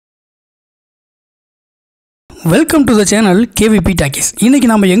Welcome to the channel KVPTalkies. இன்றைக்கி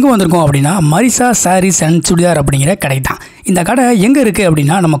நம்ம எங்கே வந்திருக்கோம் அப்படின்னா மரிசா சாரீஸ் அண்ட் சுடிதார் அப்படிங்கிற கடை தான். இந்த கடை எங்கே இருக்குது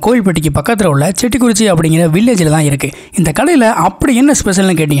அப்படின்னா நம்ம கோவில்பட்டிக்கு பக்கத்தில் உள்ள செட்டிக்குறிச்சி அப்படிங்கிற வில்லேஜில் தான் இருக்குது. இந்த கடையில் அப்படி என்ன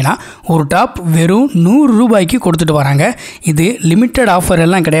ஸ்பெஷல்னு கேட்டிங்கன்னா ஒரு டாப் வெறும் 100 ரூபாய்க்கு கொடுத்துட்டு வராங்க. இது லிமிட்டட் ஆஃபர்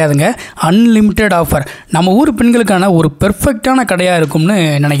எல்லாம் கிடையாதுங்க, அன்லிமிட்டட் ஆஃபர். நம்ம ஊர் பெண்களுக்கான ஒரு பெர்ஃபெக்டான கடையாக இருக்கும்னு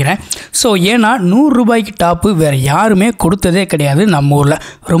நினைக்கிறேன். ஸோ ஏன்னா 100 ரூபாய்க்கு டாப்பு வேறு யாருமே கொடுத்ததே கிடையாது நம்ம ஊரில்.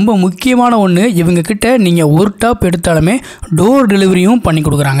 ரொம்ப முக்கியமான ஒன்று, இவங்கக்கிட்ட நீங்கள் ஒரு டாப் எடுத்தாலுமே டோர் டெலிவரியும் பண்ணி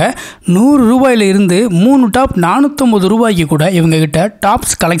கொடுக்குறாங்க. 100 ரூபாயில இருந்து 3 டாப் 450 ரூபாய்க்கு கூட இவங்ககிட்ட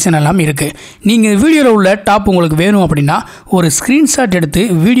டாப்ஸ் கலெக்ஷன் எல்லாம் இருக்குது. நீங்கள் வீடியோவில் உள்ள டாப் உங்களுக்கு வேணும் அப்படின்னா ஒரு ஸ்க்ரீன்ஷாட் எடுத்து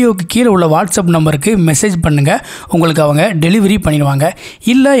வீடியோவுக்கு கீழே உள்ள வாட்ஸ்அப் நம்பருக்கு மெசேஜ் பண்ணுங்கள், உங்களுக்கு அவங்க டெலிவரி பண்ணிடுவாங்க.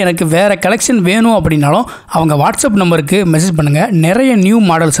 இல்லை எனக்கு வேறு கலெக்ஷன் வேணும் அப்படின்னாலும் அவங்க வாட்ஸ்அப் நம்பருக்கு மெசேஜ் பண்ணுங்கள். நிறைய நியூ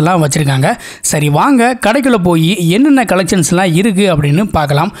மாடல்ஸ் எல்லாம் வச்சுருக்காங்க. சரி வாங்க கடைக்குள்ளே போய் என்னென்ன கலெக்ஷன்ஸ்லாம் இருக்குது அப்படின்னு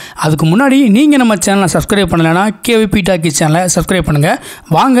பார்க்கலாம். அதுக்கு முன்னாடி நீங்கள் நம்ம சேனலை சப்ஸ்கிரைப் பண்ணலைன்னா KVPTalkies சேனலை சப்ஸ்கிரைப் பண்ணுங்கள்.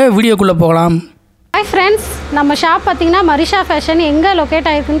 வாங்க வீடியோக்குள்ளே போகலாம். ஹாய் ஃப்ரெண்ட்ஸ், நம்ம ஷாப் பார்த்திங்கன்னா மரிஷா ஃபேஷன் எங்கே லொக்கேட்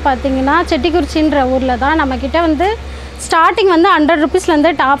ஆகிருக்குன்னு பார்த்தீங்கன்னா செட்டிக்குறிச்சின்ற ஊரில் தான். நம்மக்கிட்ட வந்து ஸ்டார்டிங் வந்து 100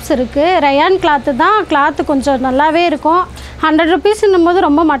 ருபீஸ்லேருந்து டாப்ஸ் இருக்குது. ரயான் கிளாத்து தான், கிளாத்து கொஞ்சம் நல்லாவே இருக்கும். 100 ருபீஸ்ன்னும் போது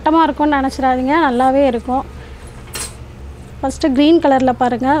ரொம்ப மட்டமாக இருக்கும்னு நினச்சிடாதீங்க, நல்லாவே இருக்கும். ஃபஸ்ட்டு க்ரீன் கலரில்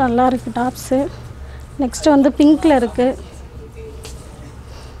பாருங்கள், நல்லா இருக்குது டாப்ஸு. நெக்ஸ்ட்டு வந்து பிங்க்கில் இருக்குது.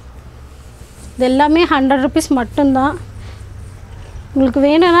 இது எல்லாமே 100 ருபீஸ் மட்டும்தான். உங்களுக்கு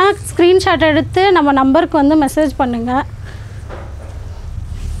வேணும்னா ஸ்க்ரீன்ஷாட் எடுத்து நம்ம நம்பருக்கு வந்து மெசேஜ் பண்ணுங்கள்.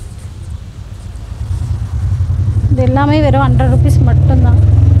 இது எல்லாமே வெறும் 100 ருபீஸ் மட்டும்தான்.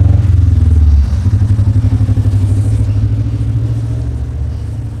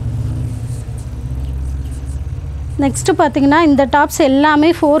 நெக்ஸ்ட்டு பார்த்தீங்கன்னா இந்த டாப்ஸ்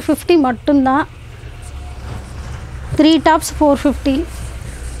எல்லாமே 450 மட்டும்தான். 3 டாப்ஸ் 450.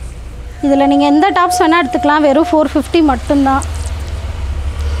 இதில் நீங்கள் எந்த டாப்ஸ் வேணால் எடுத்துக்கலாம், வெறும் 450 மட்டும்தான்.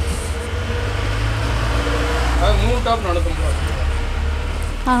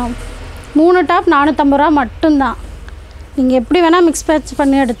 3 டாப் 450 ரூபா மட்டும்தான். நீங்கள் எப்படி வேணால் மிக்ஸ் பேட்ச்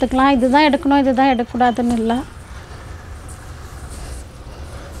பண்ணி எடுத்துக்கலாம். இதுதான் எடுக்கணும் இதுதான் எடுக்கக்கூடாதுன்னு இல்லை.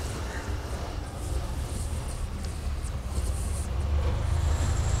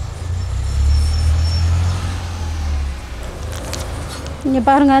 இங்கே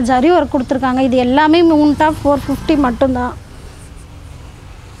பாருங்கள் ஜரி ஒர்க் கொடுத்துருக்காங்க. இது எல்லாமே 3 டாப் 450 மட்டும்தான்.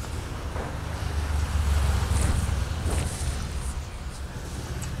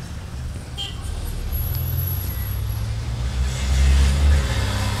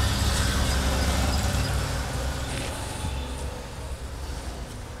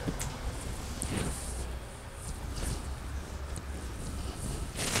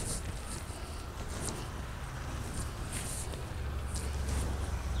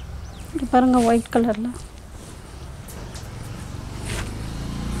 பாருங்கள் ஒயிட் கலரில்.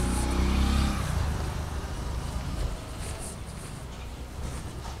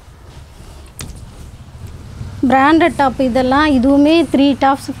 பிராண்டட் டாப் இதெல்லாம், இதுவுமே 3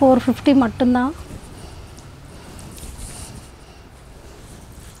 டாப்ஸ் 450 மட்டும்தான்.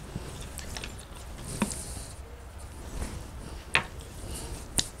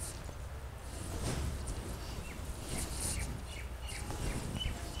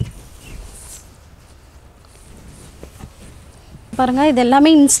 பாருங்கள் இது எல்லாமே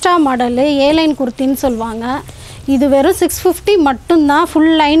இன்ஸ்டா மாடலு, ஏலைன் குர்த்தின்னு சொல்லுவாங்க. இது வெறும் 650 மட்டும்தான்.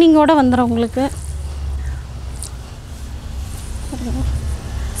 ஃபுல் லைனிங்கோடு வந்துடும் உங்களுக்கு.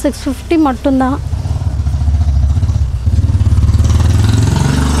 650 மட்டும்தான்.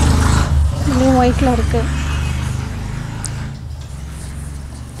 இதுலேயும் ஒயிட்டில் இருக்குது.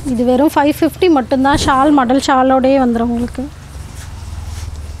 இது வெறும் 550 மட்டும்தான். ஷால் மாடல், ஷாலோடையே வந்துடும் உங்களுக்கு.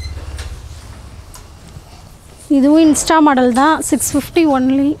 இதுவும் இன்ஸ்டா மாடல் தான், 650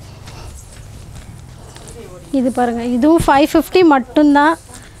 ஒன்லி. இது பாருங்கள், இதுவும் 550 மட்டும்தான்.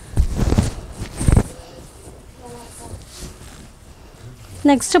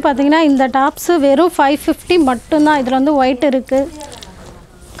 நெக்ஸ்ட்டு பார்த்தீங்கன்னா இந்த டாப்ஸு வெறும் 550 மட்டும்தான். இதில் வந்து ஒயிட் இருக்குது.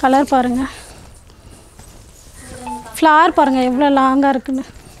 கலர் பாருங்கள், ஃப்ளார் பாருங்கள் எவ்வளோ லாங்காக இருக்குன்னு.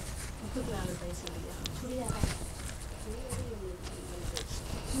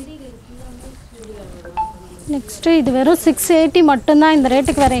 நெக்ஸ்ட்டு இது வெறும் 680 மட்டும்தான். இந்த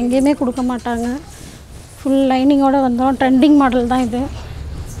ரேட்டுக்கு வேறு எங்கேயுமே கொடுக்க மாட்டாங்க. ஃபுல் லைனிங்கோடு வந்தோம். ட்ரெண்டிங் மாடல் தான் இது.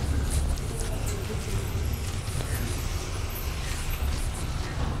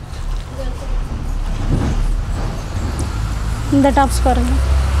 இந்த டாப்ஸ் பாருங்கள்,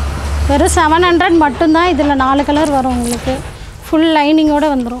 வெறும் 700 மட்டும்தான். இதில் 4 கலர் வரும் உங்களுக்கு. ஃபுல் லைனிங்கோடு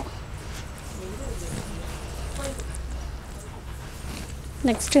வந்துடும்.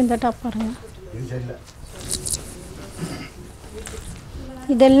 நெக்ஸ்ட் இந்த டாப் பாருங்கள்.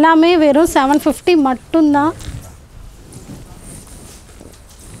 இது எல்லாமே வெறும் 750 மட்டும்தான்.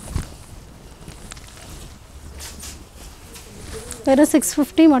 வெறும்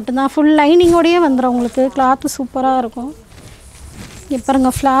 650 மட்டும்தான். ஃபுல் லைனிங்கோடையே வந்துடும் உங்களுக்கு. கிளாத்து சூப்பராக இருக்கும். இப்போ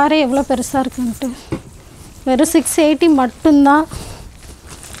பாருங்க ஃப்ளாரே எவ்வளோ பெருசாக இருக்குன்ட்டு. வெறும் 680 மட்டும்தான்.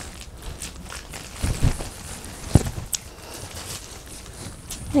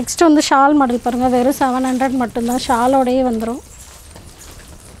 நெக்ஸ்ட் வந்து ஷால் மாடல் பாருங்கள். வெறும் 700 மட்டும்தான். ஷாலோடையே வந்துடும்.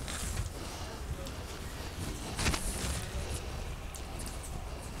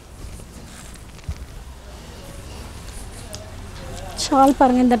 ஷால்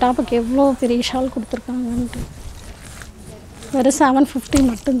பாருங்கள். இந்த டாப்புக்கு எவ்வளோ பெரிய ஷால் கொடுத்துருக்காங்கன்ட்டு. வெறும் 750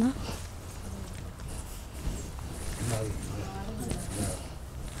 மட்டும்தான்.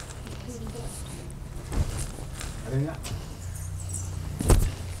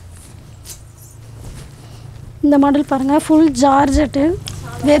 இந்த மாடல் பாருங்கள். Full georgette.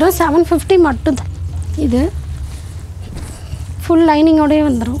 வெறும் 750 மட்டும்தான். இது ஃபுல் லைனிங்கோடையே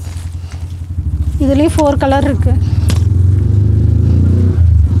வந்துடும். இதுலேயும் 4 கலர் இருக்குது.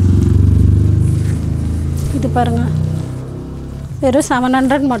 இது பாருங்கள். வெறும்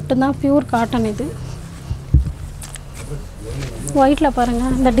 700 மட்டும்தான். Pure cotton. இது ஒயிட்டில்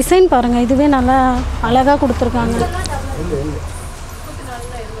பாருங்கள். இந்த டிசைன் பாருங்கள். இதுவே நல்லா அழகாக கொடுத்துருக்காங்க.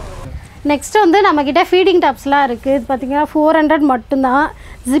 நெக்ஸ்ட் வந்து நம்மக்கிட்ட ஃபீடிங் டாப்ஸ்லாம் இருக்குது. இது பார்த்திங்கன்னா 400 மட்டும்தான்.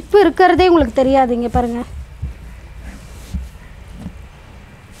 ஜிப்பு இருக்கிறதே உங்களுக்கு தெரியாது. இங்கே பாருங்கள்.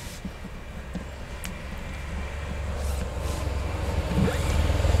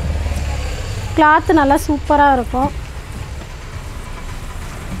 கிளாத்து நல்லா சூப்பராக இருக்கும்.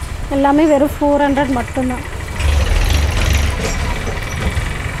 எல்லாமே வெறும் 400 மட்டும்தான்.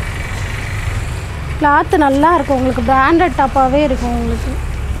 கிளாத்து நல்லா இருக்கும் உங்களுக்கு. பிராண்டட் டாப்பாகவே இருக்கும் உங்களுக்கு.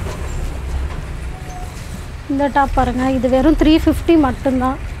 இந்த டாப் பாருங்கள். இது வெறும் 350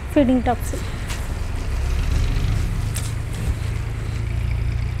 மட்டும்தான். Feeding tops.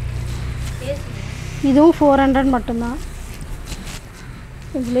 இதுவும் 400 மட்டும்தான்.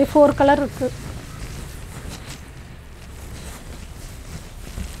 இதுலேயே 4 கலர் இருக்குது.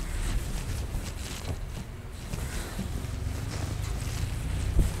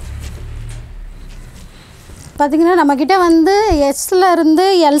 பார்த்திங்கன்னா நம்மக்கிட்ட வந்து எஸ்லேருந்து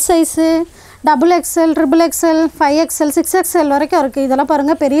L size, XXL, XXL, 5XL, 6XL வரைக்கும் இருக்குது. இதெல்லாம்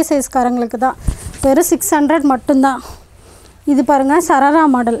பாருங்கள் பெரிய சைஸ்காரங்களுக்கு தான். வெறும் 600 மட்டும்தான். இது பாருங்கள் சரரா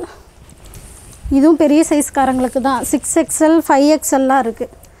மாடல். இதுவும் பெரிய சைஸ்காரங்களுக்கு தான். 6XL, 5XLலாம்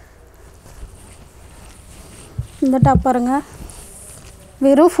இருக்குது. இந்த டாப் பாருங்கள்.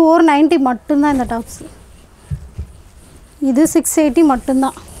 வெறும் 490 மட்டும்தான் இந்த டாப்ஸு. இது 680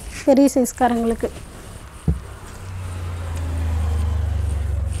 மட்டும்தான் பெரிய சைஸ்காரங்களுக்கு.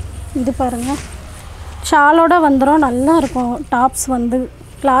 இது பாருங்கள். ஷாலோட வந்துடும். நல்லா இருக்கும் டாப்ஸ் வந்து.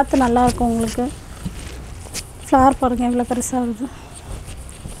 கிளாத்து நல்லாயிருக்கும் உங்களுக்கு. ஃப்ளார் பாருங்கள் எவ்வளோ பெருசாக வருது.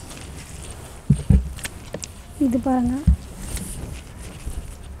 இது பாருங்கள்.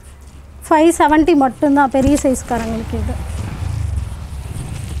 570 மட்டும்தான் பெரிய சைஸ்காரங்களுக்கு இது.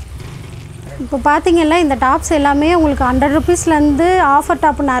 இப்போ பார்த்தீங்கன்னா இந்த டாப்ஸ் எல்லாமே உங்களுக்கு 100 ருபீஸ்லேருந்து ஆஃபர்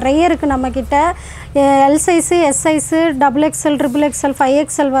டாப் நிறைய இருக்குது நம்மக்கிட்ட. L size, S size, XXL, XXL,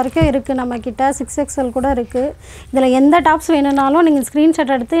 5XL வரைக்கும் இருக்குது நம்மக்கிட்ட. 6XL கூட இருக்குது. இதில் எந்த டாப்ஸ் வேணும்னாலும் நீங்கள்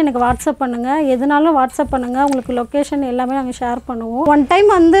ஸ்க்ரீன்ஷாட் எடுத்து எனக்கு வாட்ஸ்அப் பண்ணுங்கள். எதுனாலும் வாட்ஸ்அப் பண்ணுங்கள். உங்களுக்கு லொக்கேஷன் எல்லாமே நாங்கள் ஷேர் பண்ணுவோம். ஒன்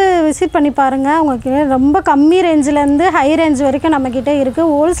டைம் வந்து விசிட் பண்ணி பாருங்கள். உங்களுக்கு ரொம்ப கம்மி ரேஞ்சிலேருந்து ஹை ரேஞ்ச் வரைக்கும் நம்மக்கிட்ட இருக்குது.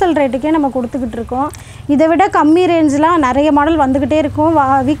 ஹோல்சேல் ரேட்டுக்கே நம்ம கொடுத்துக்கிட்டு இருக்கோம். இதை விட கம்மி ரேஞ்செலாம் நிறைய மாடல் வந்துக்கிட்டே இருக்கும்.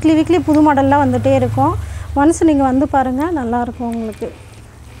 வீக்லி புது மாடல்லாம் வந்துகிட்டே இருக்கும். ஒன்ஸ் நீங்கள் வந்து பாருங்கள். நல்லாயிருக்கும் உங்களுக்கு.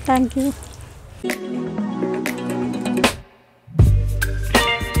 Thank you.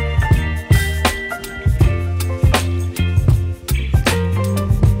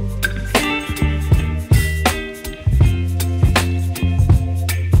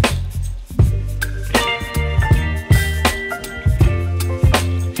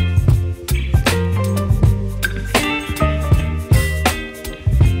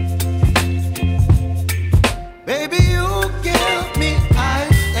 Baby, you give me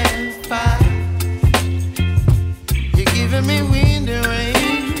ice and fire.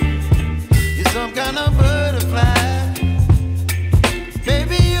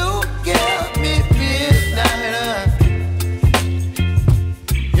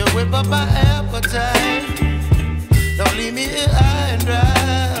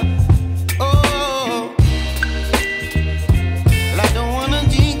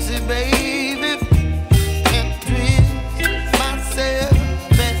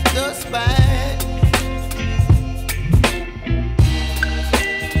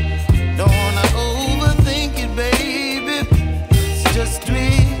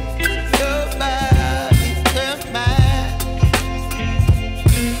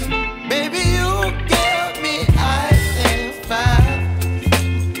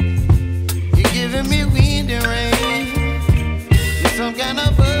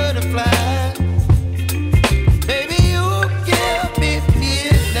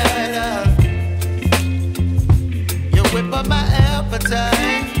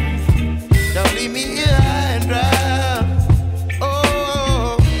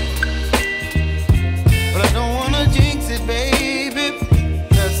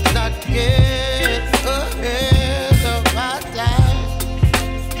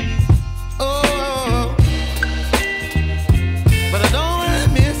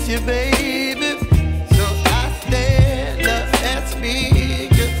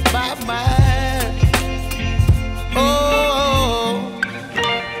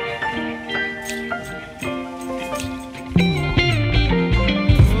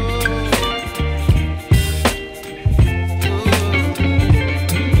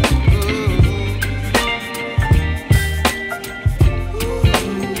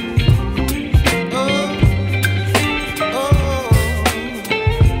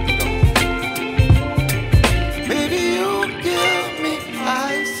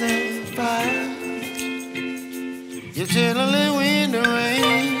 You're chilling in the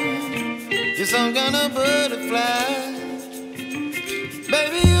rain. You're some kind of butterfly.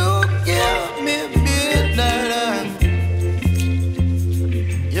 Baby, you give me midnight.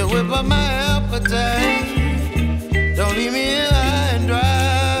 You whip up my